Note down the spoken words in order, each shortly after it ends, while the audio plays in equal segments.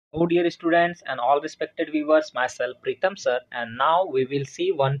Oh dear students and all respected viewers, myself Pritam sir, and now we will see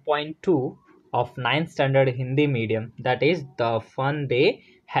 1.2 of 9th standard Hindi medium, that is the fun they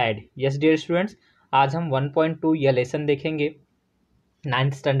had. Yes dear students, आज हम 1.2 यह lesson देखेंगे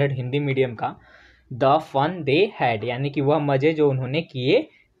 9th standard Hindi medium का, the fun they had, यानी कि वह मजे जो उन्होंने किए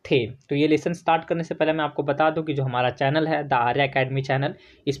थे। तो ये लेसन स्टार्ट करने से पहले मैं आपको बता दूं कि जो हमारा चैनल है द आर्या अकेडमी चैनल,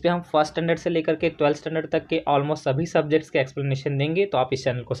 इस पे हम फर्स्ट स्टैंडर्ड से लेकर के 12th स्टैंडर्ड तक के ऑलमोस्ट सभी सब्जेक्ट्स के एक्सप्लेनेशन देंगे। तो आप इस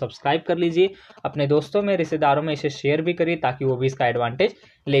चैनल को सब्सक्राइब कर लीजिए, अपने दोस्तों में रिश्तेदारों में इसे शेयर भी करिए ताकि वो भी इसका एडवांटेज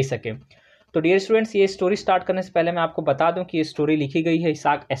ले सके। तो डियर स्टूडेंट्स, ये स्टोरी स्टार्ट करने से पहले मैं आपको बता दूं कि ये स्टोरी लिखी गई है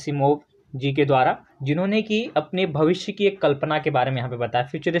इसाक एसिमोव जी के द्वारा, जिन्होंने कि अपने भविष्य की एक कल्पना के बारे में यहाँ पे बताया।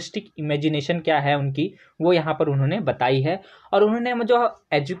 फ्यूचरिस्टिक इमेजिनेशन क्या है उनकी, वो यहाँ पर उन्होंने बताई है। और उन्होंने जो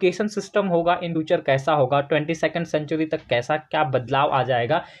एजुकेशन सिस्टम होगा इन फ्यूचर कैसा होगा, 22nd सेंचुरी तक कैसा क्या बदलाव आ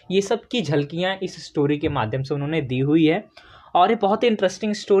जाएगा, ये सब की झलकियाँ इस स्टोरी के माध्यम से उन्होंने दी हुई है। और ये बहुत ही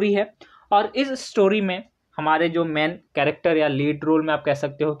इंटरेस्टिंग स्टोरी है। और इस स्टोरी में हमारे जो मेन कैरेक्टर या लीड रोल में आप कह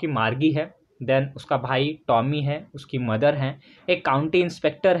सकते हो कि मार्गी है, देन उसका भाई टॉमी है, उसकी मदर है, एक काउंटी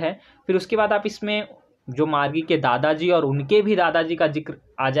इंस्पेक्टर है। फिर उसके बाद आप इसमें जो मार्गी के दादाजी और उनके भी दादाजी का जिक्र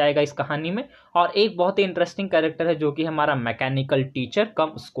आ जाएगा इस कहानी में। और एक बहुत ही इंटरेस्टिंग कैरेक्टर है जो कि हमारा मैकेनिकल टीचर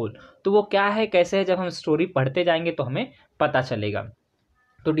कम स्कूल। तो वो क्या है कैसे है, जब हम स्टोरी पढ़ते जाएंगे तो हमें पता चलेगा।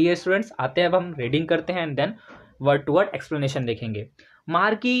 तो डियर स्टूडेंट्स, आते हैं अब हम रीडिंग करते हैं and then word to word explanation देखेंगे।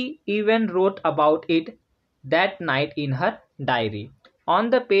 मार्गी even wrote about it that night in her diary on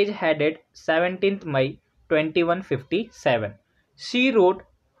the page headed 17th May 2157. She wrote,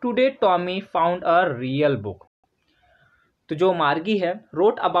 "Today Tommy found a real book." तो जो मार्गी है,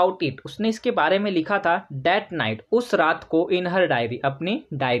 रोट अबाउट इट, उसने इसके बारे में लिखा था, दैट नाइट, उस रात को, इन हर डायरी, अपनी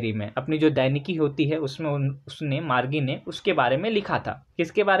डायरी में, अपनी जो दैनिकी होती है उसमें उसने मार्गी ने उसके बारे में लिखा था।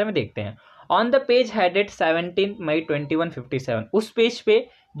 किसके बारे में देखते हैं। ऑन द पेज हेडेड 17 मई 2157, उस पेज पे,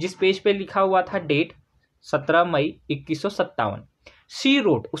 जिस पेज पे लिखा हुआ था डेट 17 मई 2157। शी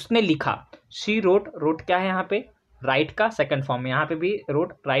रोट, उसने लिखा। शी रोट, रोट क्या है यहाँ पे, राइट का सेकंड फॉर्म है। यहाँ पे भी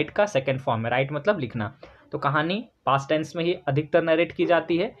रोट राइट का सेकंड फॉर्म है। राइट मतलब लिखना। तो कहानी पास्ट टेंस में ही अधिकतर नरेट की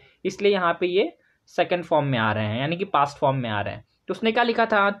जाती है, इसलिए यहाँ पे ये सेकंड फॉर्म में आ रहे हैं, यानी कि पास्ट फॉर्म में आ रहे हैं। तो उसने क्या लिखा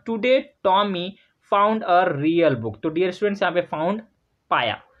था, today Tommy found a real book. तो डियर स्टूडेंट्स, यहाँ पे फाउंड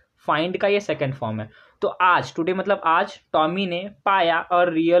पाया, फाइंड का ये सेकंड फॉर्म है। तो आज, टुडे मतलब आज, टॉमी ने पाया अ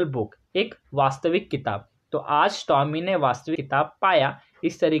रियल बुक, एक वास्तविक किताब। तो आज टॉमी ने वास्तविक किताब पाया,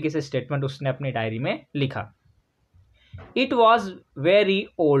 इस तरीके से स्टेटमेंट उसने अपनी डायरी में लिखा। It was very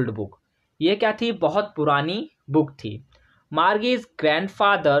old book, ये क्या थी, बहुत पुरानी बुक थी। मार्गीज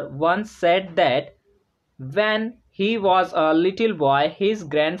grandfather once said that when he was a little boy his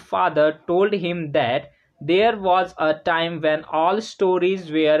grandfather told him that there was a time when all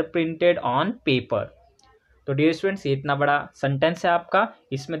stories where printed on paper. तो dear students, ये इतना बड़ा सेंटेंस है आपका,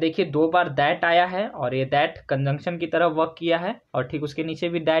 इसमें देखिए 2 बार दैट आया है और ये दैट कंजंक्शन की तरह वर्क किया है और ठीक उसके नीचे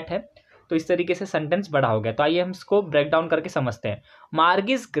भी दैट है। तो इस तरीके से सेंटेंस बड़ा हो गया। तो आइए हम इसको ब्रेक डाउन करके समझते हैं।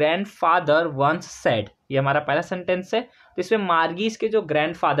 मार्गीज ग्रैंडफादर वंस सेड, ये हमारा पहला सेंटेंस है। तो इसमें मार्गीज के जो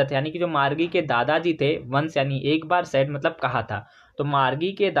ग्रैंडफादर थे, यानी कि जो मार्गी के दादाजी थे, वंस यानी एक बार, सेड मतलब कहा था। तो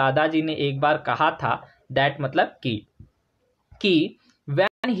मार्गी के दादाजी ने एक बार कहा था, दैट मतलब कि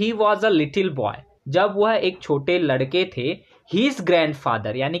when he was a little boy, जब वह एक छोटे लड़के थे, हिज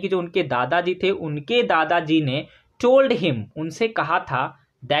ग्रैंडफादर यानी कि जो उनके दादाजी थे, उनके दादाजी ने टोल्ड हिम, उनसे कहा था,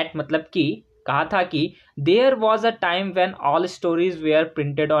 दैट मतलब कि कहा था कि there was a time when all stories where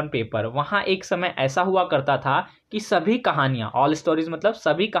printed on paper, वहां एक समय ऐसा हुआ करता था कि सभी कहानियां, ऑल स्टोरीज मतलब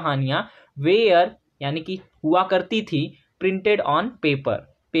सभी कहानियां, वेयर यानी कि हुआ करती थी, प्रिंटेड ऑन पेपर,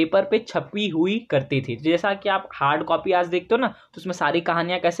 पेपर पे छपी हुई करती थी। जैसा कि आप हार्ड कॉपी आज देखते हो ना, तो उसमें सारी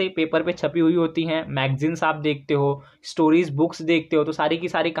कहानियां कैसे पेपर पे छपी हुई होती हैं। मैगजीन्स आप देखते हो, स्टोरीज बुक्स देखते हो, तो सारी की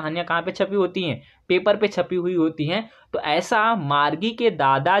सारी कहानियां कहाँ पे छपी होती हैं, पेपर पे छपी हुई होती हैं। तो ऐसा मार्गी के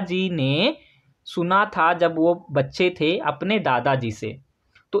दादाजी ने सुना था जब वो बच्चे थे अपने दादाजी से।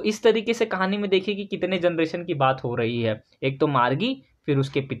 तो इस तरीके से कहानी में देखिए कि कितने जनरेशन की बात हो रही है। एक तो मार्गी, फिर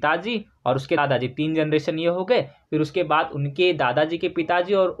उसके पिताजी और उसके दादाजी, 3 जनरेशन ये हो गए। फिर उसके बाद उनके दादाजी के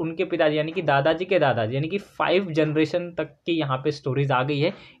पिताजी और उनके पिताजी, यानी कि दादाजी के दादाजी, यानी कि 5 जनरेशन तक की यहाँ पे स्टोरीज आ गई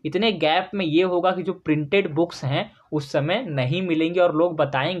है। इतने गैप में ये होगा कि जो प्रिंटेड बुक्स हैं उस समय नहीं मिलेंगे और लोग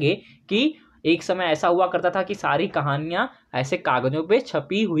बताएंगे कि एक समय ऐसा हुआ करता था कि सारी कहानियां ऐसे कागजों पे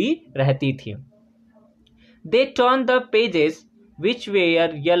छपी हुई रहती थी। They turn the pages which were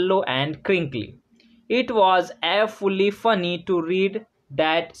yellow and crinkly. It was awfully funny to read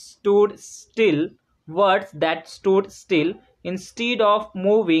that stood still, words that stood still instead of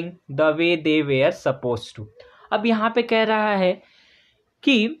moving the way they were supposed to. अब यहाँ पे कह रहा है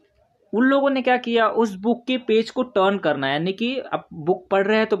कि उन लोगों ने क्या किया, उस बुक के पेज को टर्न करना, यानी कि अब बुक पढ़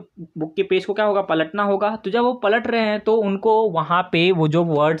रहे हैं तो बुक के पेज को क्या होगा, पलटना होगा। तो जब वो पलट रहे हैं तो उनको वहाँ पे वो जो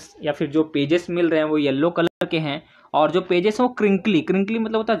वर्ड्स या फिर जो पेजेस मिल रहे हैं वो येलो कलर के हैं, और जो पेजेस हैं वो क्रिंकली, क्रिंकली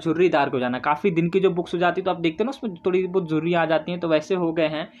मतलब होता है झुर्रीदार हो जाना। काफ़ी दिन की जो बुक्स हो जाती है तो आप देखते हैं ना उसमें थोड़ी बहुत झुर्री आ जाती हैं, तो वैसे हो गए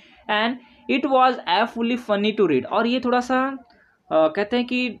हैं। And it was fully funny to read, और ये थोड़ा सा कहते हैं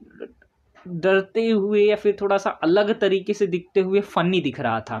कि डरते हुए या फिर थोड़ा सा अलग तरीके से दिखते हुए फनी दिख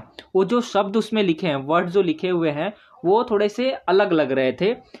रहा था। वो जो शब्द उसमें लिखे हैं, वर्ड जो लिखे हुए हैं, वो थोड़े से अलग लग रहे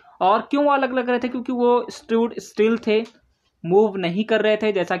थे। और क्यों अलग लग रहे थे, क्योंकि वो स्टूड स्टिल थे, मूव नहीं कर रहे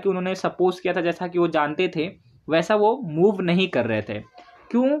थे, जैसा कि उन्होंने सपोज किया था, जैसा कि वो जानते थे वैसा वो मूव नहीं कर रहे थे।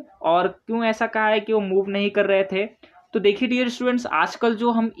 क्यों, और क्यों ऐसा कहा है कि वो मूव नहीं कर रहे थे? तो देखिए डियर स्टूडेंट्स, आजकल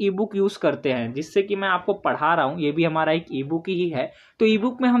जो हम ई बुक यूज़ करते हैं, जिससे कि मैं आपको पढ़ा रहा हूँ, ये भी हमारा एक ई बुक ही है। तो ई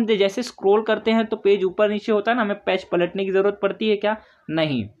बुक में हम जैसे स्क्रॉल करते हैं तो पेज ऊपर नीचे होता है ना, हमें पेज पलटने की ज़रूरत पड़ती है क्या?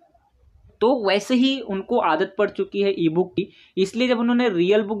 नहीं। तो वैसे ही उनको आदत पड़ चुकी है ई बुक की, इसलिए जब उन्होंने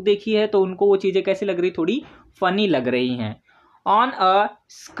रियल बुक देखी है तो उनको वो चीज़ें कैसी लग रही, थोड़ी फनी लग रही हैं। ऑन अ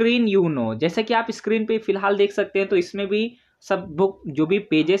स्क्रीन जैसे कि आप स्क्रीन पे फिलहाल देख सकते हैं, तो इसमें भी सब बुक जो भी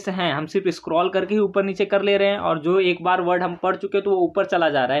पेजेस हैं हम सिर्फ स्क्रॉल करके ही ऊपर नीचे कर ले रहे हैं, और जो एक बार वर्ड हम पढ़ चुके तो वो ऊपर चला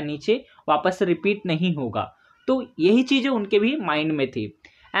जा रहा है, नीचे वापस से रिपीट नहीं होगा। तो यही चीज़ें उनके भी माइंड में थी।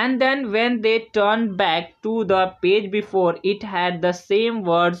 And then when they turn back to the page before, it had the same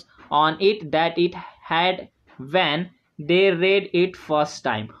words on it that it had when they read it first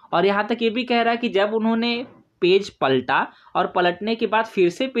time। और यहाँ तक ये भी कह रहा है कि जब उन्होंने पेज पलटा और पलटने के बाद फिर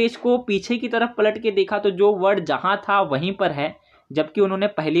से पेज को पीछे की तरफ पलट के देखा तो जो वर्ड जहाँ था वहीं पर है, जबकि उन्होंने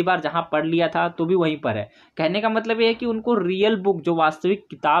पहली बार जहाँ पढ़ लिया था तो भी वहीं पर है। कहने का मतलब ये है कि उनको रियल बुक जो वास्तविक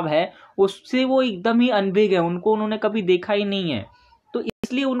किताब है उससे वो एकदम ही अनभिज्ञ है, उनको उन्होंने कभी देखा ही नहीं है। तो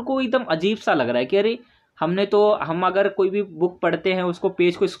इसलिए उनको एकदम अजीब सा लग रहा है कि अरे हम अगर कोई भी बुक पढ़ते हैं उसको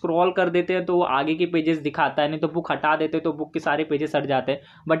पेज को स्क्रॉल कर देते हैं तो वो आगे के पेजेस दिखाता है, नहीं तो बुक हटा देते हैं तो बुक के सारे पेजेस हट जाते हैं।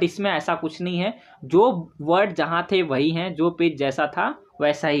 बट इसमें ऐसा कुछ नहीं है, जो वर्ड जहाँ थे वही हैं, जो पेज जैसा था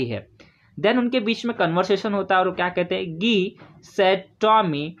वैसा ही है। देन उनके बीच में कन्वर्सेशन होता है और क्या कहते हैं, गी said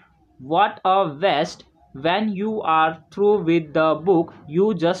Tommy what a waste, when you are through with the book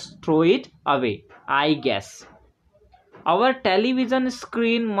you just throw it away, I guess. Our television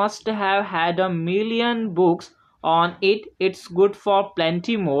screen must have had a million books on it. It's good for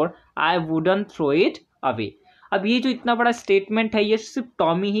plenty more. I wouldn't throw it away. अब ये जो इतना बड़ा statement है ये सिर्फ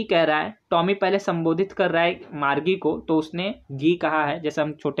Tommy ही कह रहा है। टॉमी पहले संबोधित कर रहा है मार्गी को, तो उसने गी कहा है, जैसे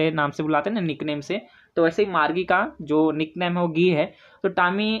हम छोटे नाम से बुलाते हैं ना, निकनेम से, तो वैसे ही मार्गी का जो निकनेम है वो गी है। तो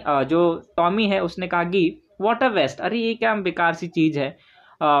टॉमी है उसने कहा गी व्हाट अ वेस्ट, अरे ये क्या बेकार सी चीज़ है।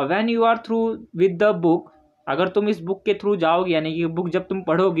 When you are through with the book, अगर तुम इस बुक के थ्रू जाओगी, यानी कि बुक जब तुम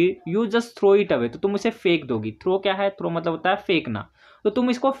पढ़ोगी, you just throw it away, तो तुम उसे फेंक दोगी। थ्रो क्या है, थ्रो मतलब होता है फेंकना, तो तुम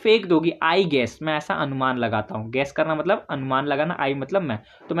इसको फेंक दोगी। आई गेस, मैं ऐसा अनुमान लगाता हूँ, गेस करना मतलब अनुमान लगाना, आई मतलब मैं,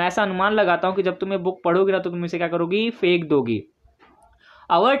 तो मैं ऐसा अनुमान लगाता हूँ कि जब तुम ये बुक पढ़ोगी ना तो तुम इसे क्या करोगी, फेंक दोगी।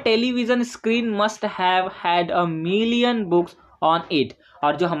 Our television screen must have had a million books on it,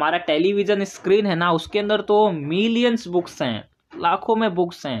 और जो हमारा टेलीविजन स्क्रीन है ना उसके अंदर तो मिलियंस बुक्स हैं, लाखों में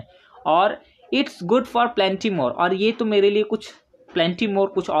बुक्स हैं, और इट्स गुड फॉर प्लेंटी मोर, और ये तो मेरे लिए कुछ प्लेंटी मोर,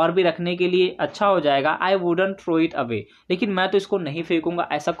 कुछ और भी रखने के लिए अच्छा हो जाएगा। I wouldn't throw it away, लेकिन मैं तो इसको नहीं फेंकूंगा।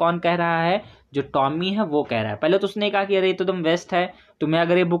 ऐसा कौन कह रहा है, जो टॉमी है वो कह रहा है। पहले तो उसने कहा कि अरे ये तो तुम वेस्ट है, तुम्हें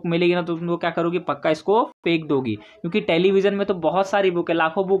अगर ये बुक मिलेगी ना तो तुम क्या करोगी, पक्का इसको फेंक दोगी, क्योंकि टेलीविजन में तो बहुत सारी बुक है,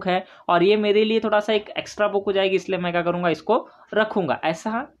 लाखों बुक है, और ये मेरे लिए थोड़ा सा एक एक्स्ट्रा बुक हो जाएगी, इसलिए मैं क्या करूंगा, इसको रखूंगा।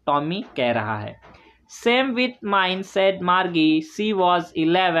 ऐसा टॉमी कह रहा है। Same with mine, said Margie. She was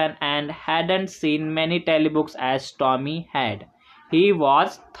 11 and hadn't seen many telebooks as Tommy had. He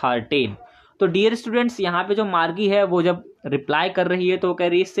was 13. तो डियर स्टूडेंट्स, यहाँ पे जो मार्गी है वो जब रिप्लाई कर रही है तो वो कह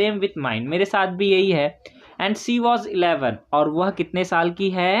रही है सेम विथ माइन, मेरे साथ भी यही है। एंड सी वॉज 11, और वह कितने साल की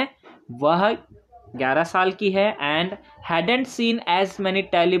है, वह 11 साल की है। And hadn't seen as many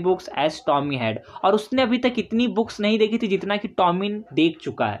टेलीबुक्स as Tommy had, और उसने अभी तक इतनी बुक्स नहीं देखी थी जितना कि टॉमी देख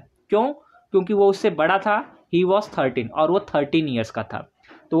चुका है। क्यों, क्योंकि वो उससे बड़ा था, ही वॉज 13, और वो 13 ईयर्स का था।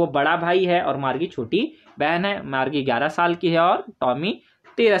 तो वो बड़ा भाई है और मार्गी छोटी बहन है। मार्गी 11 साल की है और टॉमी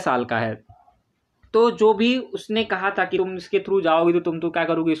 13 साल का है। तो जो भी उसने कहा था कि तुम इसके थ्रू जाओगी तो तुम तो क्या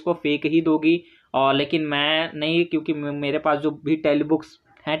करोगी, इसको फेंक ही दोगी, और लेकिन मैं नहीं, क्योंकि मेरे पास जो भी टेलीबुक्स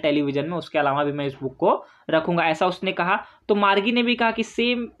हैं टेलीविजन में उसके अलावा भी मैं इस बुक को रखूंगा, ऐसा उसने कहा। तो मार्गी ने भी कहा कि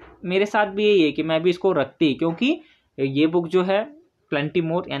सेम मेरे साथ भी यही है कि मैं भी इसको रखती, क्योंकि ये बुक जो है प्लेंटी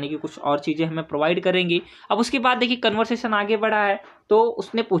मोर, यानी कि कुछ और चीज़ें हमें प्रोवाइड करेंगी। अब उसके बाद देखिए कन्वर्सेशन आगे बढ़ा है, तो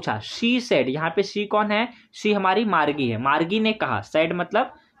उसने पूछा, शी सेड, यहाँ पे शी कौन है, शी हमारी मार्गी है। मार्गी ने कहा, सेड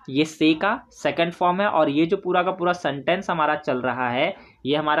मतलब ये से का सेकंड फॉर्म है, और ये जो पूरा का पूरा सेंटेंस हमारा चल रहा है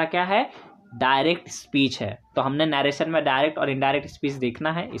ये हमारा क्या है, डायरेक्ट स्पीच है। तो हमने नरेशन में डायरेक्ट और इनडायरेक्ट स्पीच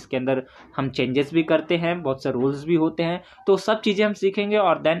देखना है, इसके अंदर हम चेंजेस भी करते हैं, बहुत से रूल्स भी होते हैं, तो सब चीज़ें हम सीखेंगे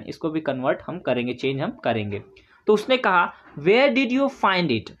और देन इसको भी कन्वर्ट हम करेंगे, चेंज हम करेंगे। तो उसने कहा where did you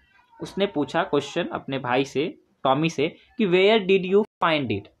find it, उसने पूछा क्वेश्चन अपने भाई से, टॉमी से, कि where did you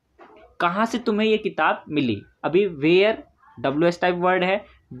find it, कहाँ से तुम्हें ये किताब मिली। अभी वेयर WS टाइप वर्ड है,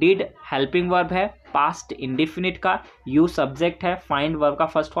 डिड हेल्पिंग वर्ब है, पास्ट इंडिफिनिट का, यू सब्जेक्ट है, फाइंड वर्ब का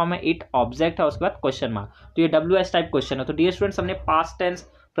फर्स्ट फॉर्म है, इट ऑब्जेक्ट है, उसके बाद क्वेश्चन मार्क। तो ये WS टाइप क्वेश्चन है। तो डियर स्टूडेंट्स, हमने पास्ट टेंस,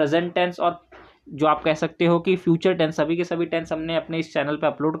 प्रेजेंट टेंस और जो आप कह सकते हो कि फ्यूचर टेंस, सभी के सभी टेंस हमने अपने इस चैनल पे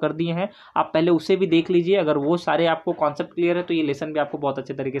अपलोड कर दिए हैं। आप पहले उसे भी देख लीजिए, अगर वो सारे आपको कॉन्सेप्ट क्लियर है तो ये लेसन भी आपको बहुत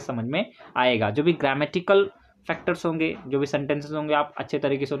अच्छे तरीके से समझ में आएगा। जो भी ग्रामेटिकल फैक्टर्स होंगे, जो भी सेंटेंसेस होंगे, आप अच्छे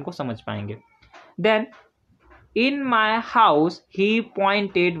तरीके से उनको समझ पाएंगे। Then in my house he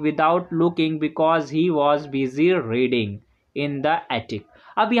pointed without looking because he was busy reading in the attic।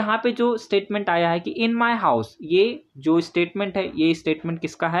 अब यहाँ पे जो स्टेटमेंट आया है कि in my house, ये जो स्टेटमेंट है, ये स्टेटमेंट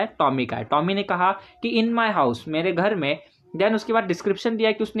किसका है, टॉमी का है। टॉमी ने कहा कि in my house, मेरे घर में। देन उसके बाद डिस्क्रिप्शन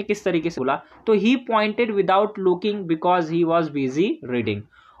दिया कि उसने किस तरीके से बोला, तो he pointed without looking because he was busy reading।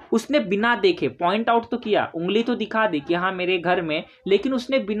 उसने बिना देखे, पॉइंट आउट तो किया, उंगली तो दिखा दी कि हाँ मेरे घर में, लेकिन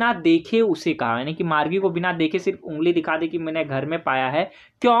उसने बिना देखे उसे कहा, यानी कि मार्गी को बिना देखे सिर्फ उंगली दिखा दी कि मैंने घर में पाया है।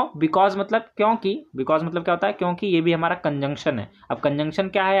 क्यों, बिकॉज मतलब क्योंकि, बिकॉज मतलब क्या होता है, क्योंकि ये भी हमारा कंजंक्शन है। अब कंजंक्शन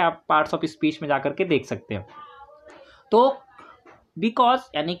क्या है आप पार्ट्स ऑफ स्पीच में जाकर के देख सकते हैं। तो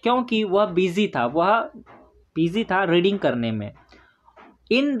बिकॉज यानी क्योंकि वह बिजी था रीडिंग करने में।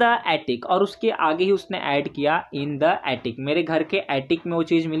 इन द एटिक, और उसके आगे ही उसने ऐड किया इन द एटिक, मेरे घर के एटिक में वो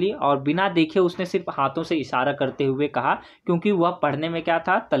चीज़ मिली, और बिना देखे उसने सिर्फ हाथों से इशारा करते हुए कहा, क्योंकि वह पढ़ने में क्या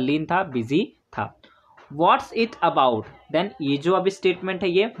था, तल्लीन था, बिजी था। व्हाट्स इट अबाउट, देन ये जो अभी स्टेटमेंट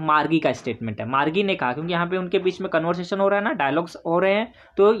है ये मार्गी का स्टेटमेंट है। मार्गी ने कहा, क्योंकि यहाँ पे उनके बीच में कन्वर्सेशन हो रहा है ना, डायलॉग्स हो रहे हैं,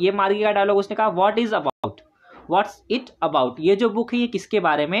 तो ये मार्गी का डायलॉग, उसने कहा what is about, what's it about, ये जो बुक है ये किसके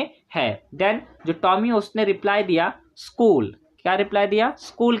बारे में है। देन जो टॉमी है उसने रिप्लाई दिया स्कूल, क्या रिप्लाई दिया,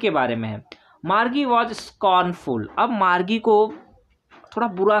 स्कूल के बारे में है। मार्गी वॉज स्कॉर्नफुल, अब मार्गी को थोड़ा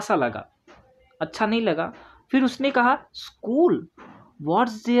बुरा सा लगा, अच्छा नहीं लगा। फिर उसने कहा school,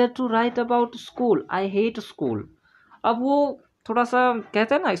 what's there to right about school, I hate school. अब वो थोड़ा सा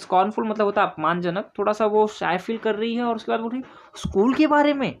कहते हैं ना, स्कॉर्नफुल मतलब होता है अपमानजनक, थोड़ा सा वो शाय फील कर रही है, और उसके बाद बोल रही स्कूल के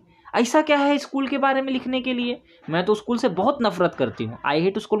बारे में, ऐसा क्या है स्कूल के बारे में लिखने के लिए, मैं तो स्कूल से बहुत नफरत करती हूँ। आई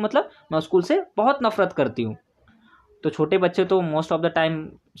हेट स्कूल मतलब मैं स्कूल से बहुत नफरत करती हूँ। तो छोटे बच्चे तो most of the time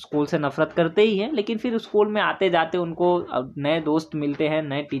school से नफरत करते ही हैं, लेकिन फिर स्कूल में आते जाते उनको नए दोस्त मिलते हैं,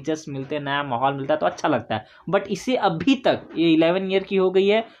 नए टीचर्स मिलते हैं, नया माहौल मिलता है, तो अच्छा लगता है। बट इसे अभी तक, ये 11 ईयर की हो गई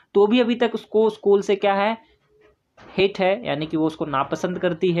है, तो भी अभी तक उसको स्कूल से क्या है, हेट है, यानी कि वो उसको नापसंद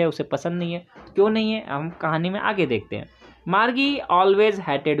करती है, उसे पसंद नहीं है। क्यों नहीं है, हम कहानी में आगे देखते हैं। मार्गी ऑलवेज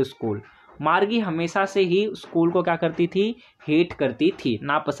हेटेड स्कूल, मार्गी हमेशा से ही स्कूल को क्या करती थी, हेट करती थी,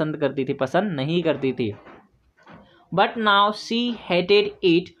 नापसंद करती थी, पसंद नहीं करती थी। But now she hated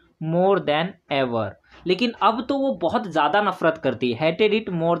it more than ever, लेकिन अब तो वो बहुत ज़्यादा नफरत करती है। Hated it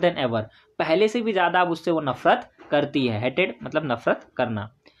more than ever, पहले से भी ज़्यादा अब उससे वो नफरत करती है। हेटेड मतलब नफरत करना।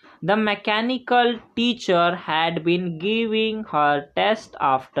 The mechanical teacher had been giving her test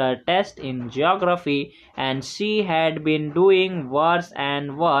after test in geography and she had been doing verse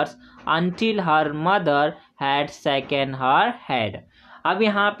and verse until her mother had shaken her head। अब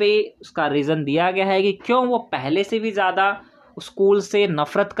यहाँ पे उसका रीज़न दिया गया है कि क्यों वो पहले से भी ज़्यादा स्कूल से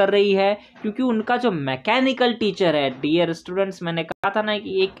नफरत कर रही है, क्योंकि उनका जो मैकेनिकल टीचर है, डियर स्टूडेंट्स, मैंने कहा था ना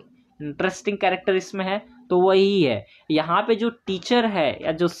कि एक इंटरेस्टिंग कैरेक्टर इसमें है, तो वही है। यहाँ पे जो टीचर है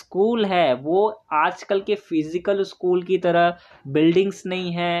या जो स्कूल है वो आजकल के फिजिकल स्कूल की तरह बिल्डिंग्स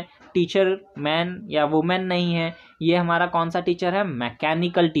नहीं है, टीचर मैन या वुमेन नहीं है, ये हमारा कौन सा टीचर है,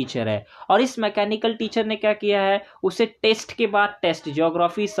 मैकेनिकल टीचर है। और इस मैकेनिकल टीचर ने क्या किया है, उसे टेस्ट के बाद टेस्ट,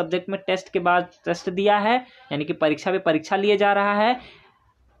 ज्योग्राफी सब्जेक्ट में टेस्ट के बाद टेस्ट दिया है, यानी कि परीक्षा पे परीक्षा लिए जा रहा है।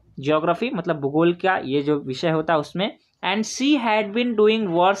 ज्योग्राफी मतलब भूगोल का ये जो विषय होता है उसमें। And she had been doing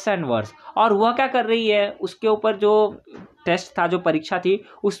verse and verse, और वह क्या कर रही है, उसके ऊपर जो टेस्ट था, जो परीक्षा थी,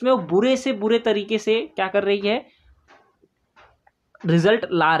 उसमें वो बुरे से बुरे तरीके से क्या कर रही है, रिजल्ट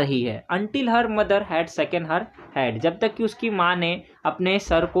ला रही है। Until her mother had second her head, जब तक कि उसकी माँ ने अपने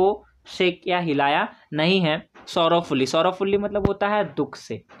सर को शेक या हिलाया नहीं है। सॉरोफुली, सॉरोफुली मतलब होता है दुख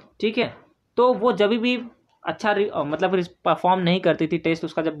से, ठीक है। तो वो जब भी अच्छा मतलब परफॉर्म नहीं करती थी, टेस्ट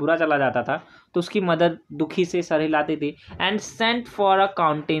उसका जब बुरा चला जाता था तो उसकी मदर दुखी से सर हिलाती थी। And sent for a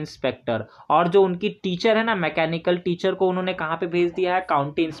county inspector, और जो उनकी टीचर है ना, मैकेनिकल टीचर को उन्होंने कहाँ पे भेज दिया है,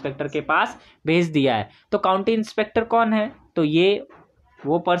 काउंटी इंस्पेक्टर के पास भेज दिया है। तो काउंटी इंस्पेक्टर कौन है, तो ये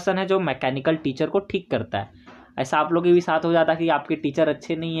वो पर्सन है जो मैकेनिकल टीचर को ठीक करता है। ऐसा आप लोग के भी साथ हो जाता कि आपके टीचर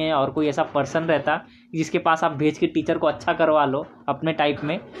अच्छे नहीं है और कोई ऐसा पर्सन रहता जिसके पास आप भेज के टीचर को अच्छा करवा लो अपने टाइप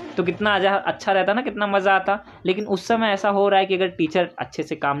में, तो कितना अच्छा रहता ना, कितना मज़ा आता। लेकिन उस समय ऐसा हो रहा है कि अगर टीचर अच्छे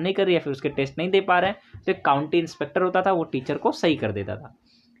से काम नहीं कर रही है, फिर उसके टेस्ट नहीं दे पा रहे हैं, तो एक काउंटी इंस्पेक्टर होता था, वो टीचर को सही कर देता था।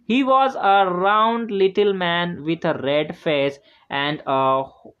 He was a round little man with a red face and a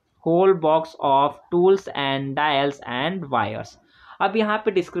whole box of tools and dials and wires. अब यहाँ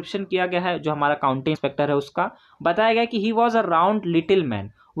पे डिस्क्रिप्शन किया गया है, जो हमारा काउंटी इंस्पेक्टर है उसका बताया गया कि he was a round little man.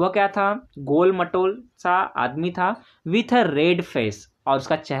 वह क्या था? गोल मटोल सा आदमी था, विथ अ रेड फेस, और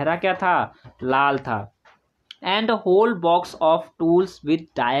उसका चेहरा क्या था? लाल था। And whole box of tools with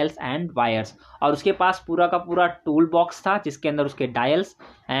dials and wires, और उसके पास पूरा का पूरा टूल बॉक्स था जिसके अंदर उसके डायल्स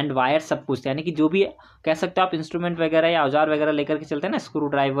एंड वायर्स सब कुछ था। यानी कि जो भी कह सकते हो आप इंस्ट्रूमेंट वगैरह या औजार वगैरह लेकर के चलते हैं ना, स्क्रू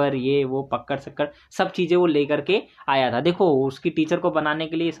ड्राइवर, ये वो, पकड़ सक्कड़, सब चीज़ें वो लेकर के आया था। देखो उसकी टीचर को बनाने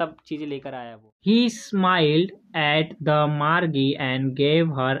के लिए सब चीज़ें लेकर आया वो। ही स्माइल्ड एट द मार्गी and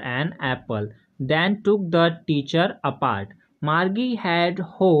gave her an apple, then took the teacher apart. मार्गी had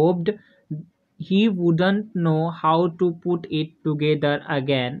hoped he wouldn't know how to put it together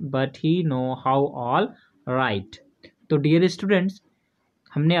again, but he know how all right. तो डियर स्टूडेंट्स,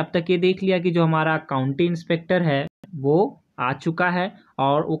 हमने अब तक ये देख लिया कि जो हमारा काउंटी इंस्पेक्टर है वो आ चुका है,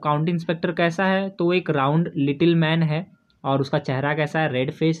 और वो काउंटी इंस्पेक्टर कैसा है? तो वो एक राउंड लिटिल मैन है, और उसका चेहरा कैसा है?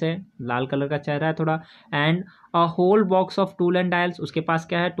 रेड फेस है, लाल कलर का चेहरा है थोड़ा। And a whole box of tool and dials, उसके पास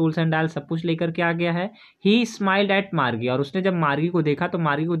क्या है? टूल्स एंड डायल्स सब कुछ लेकर के आ गया है। ही स्माइल्ड एट मार्गी, और उसने जब मार्गी को देखा तो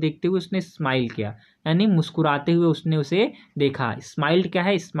मार्गी को देखते हुए उसने स्माइल किया, यानी मुस्कुराते हुए उसने उसे देखा। स्माइल्ड क्या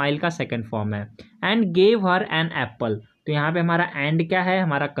है? स्माइल का सेकंड फॉर्म है। And gave her an apple, तो यहाँ पे हमारा एंड क्या है?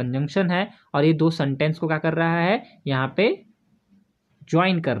 हमारा कंजंक्शन है, और ये दो सेंटेंस को क्या कर रहा है? यहाँ पे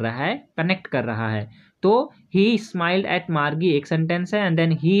ज्वाइन कर रहा है, कनेक्ट कर रहा है। तो ही स्माइल्ड एट मार्गी एक सेंटेंस है, and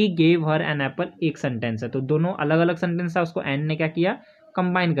then he gave her an apple एक सेंटेंस है। तो दोनों अलग अलग सेंटेंस था, उसको एंड ने क्या किया?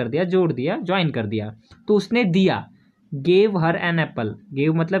 कंबाइन कर दिया, जोड़ दिया, ज्वाइन कर दिया। तो उसने दिया, gave her an apple,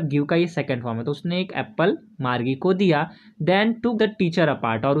 gave मतलब गिव का ये सेकंड फॉर्म है, तो उसने एक एप्पल मार्गी को दिया। Then took the teacher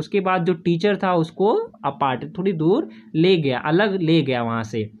apart, और उसके बाद जो टीचर था उसको अपार्ट, थोड़ी दूर ले गया, अलग ले गया वहां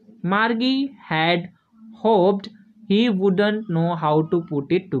से। मार्गी had hoped he wouldn't know how to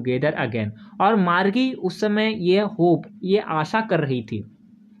put it together again, और मार्गी उस समय ये होप, ये आशा कर रही थी।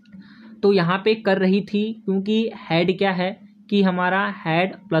 तो यहाँ पे कर रही थी क्योंकि हैड क्या है कि हमारा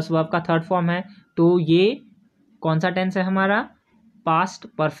हैड प्लस वर्ब का थर्ड फॉर्म है, तो ये कौन सा टेंस है? हमारा पास्ट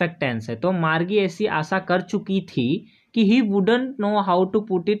परफेक्ट टेंस है। तो मार्गी ऐसी आशा कर चुकी थी कि ही wouldn't know how to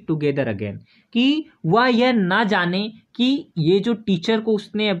put it together again, कि वह यह ना जाने कि ये जो टीचर को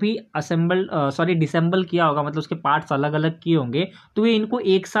उसने अभी डिसेंबल किया होगा, मतलब उसके पार्ट्स अलग अलग किए होंगे, तो ये इनको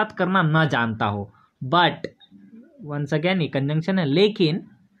एक साथ करना ना जानता हो। बट वंस अगेन ये कंजंक्शन है, लेकिन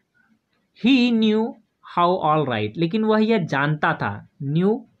ही न्यू हाउ ऑल राइट, लेकिन वह यह जानता था।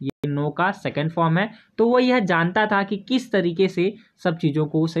 न्यू ये नो का सेकंड फॉर्म है, तो वह यह जानता था कि किस तरीके से सब चीज़ों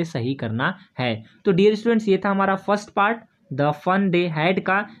को उसे सही करना है। तो डियर स्टूडेंट्स, ये था हमारा first part the fun they had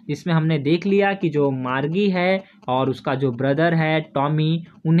का, जिसमें हमने देख लिया कि जो मार्गी है और उसका जो ब्रदर है टॉमी,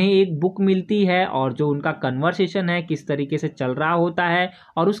 उन्हें एक बुक मिलती है, और जो उनका कन्वर्सेशन है किस तरीके से चल रहा होता है,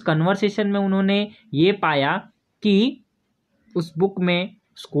 और उस कन्वर्सेशन में उन्होंने ये पाया कि उस बुक में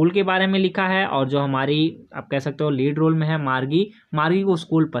स्कूल के बारे में लिखा है, और जो हमारी आप कह सकते हो लीड रोल में है मार्गी, मार्गी को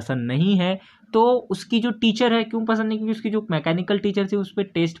स्कूल पसंद नहीं है। तो उसकी जो टीचर है, क्यों पसंद नहीं? क्योंकि उसकी जो मैकेनिकल टीचर थी उस पर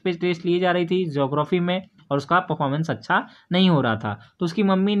टेस्ट लिए जा रही थी ज्योग्राफी में, और उसका परफॉर्मेंस अच्छा नहीं हो रहा था। तो उसकी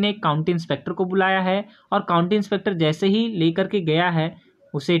मम्मी ने काउंटी इंस्पेक्टर को बुलाया है, और काउंटी इंस्पेक्टर जैसे ही लेकर के गया है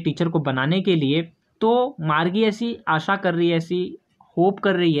उसे टीचर को बनाने के लिए, तो मार्गी ऐसी आशा कर रही है, ऐसी होप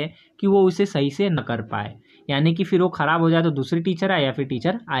कर रही है कि वो उसे सही से न कर पाए, यानी कि फिर वो खराब हो जाए तो दूसरी टीचर आए, या फिर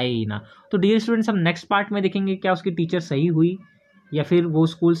टीचर आए ही ना। तो डियर स्टूडेंट्स, हम नेक्स्ट पार्ट में देखेंगे क्या उसकी टीचर सही हुई, या फिर वो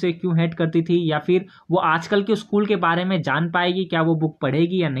स्कूल से क्यों हेट करती थी, या फिर वो आजकल के स्कूल के बारे में जान पाएगी, क्या वो बुक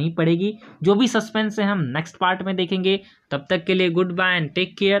पढ़ेगी या नहीं पढ़ेगी। जो भी सस्पेंस है हम नेक्स्ट पार्ट में देखेंगे। तब तक के लिए good bye and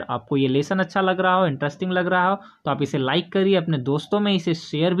take care. आपको ये लेसन अच्छा लग रहा हो, इंटरेस्टिंग लग रहा हो, तो आप इसे लाइक करिए, अपने दोस्तों में इसे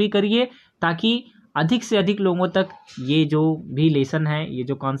शेयर भी करिए, ताकि अधिक से अधिक लोगों तक ये जो भी लेसन है, ये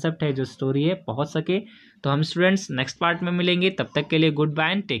जो कॉन्सेप्ट है, जो स्टोरी है, पहुंच सके। तो हम स्टूडेंट्स नेक्स्ट पार्ट में मिलेंगे। तब तक के लिए good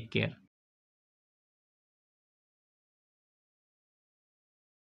bye and take care.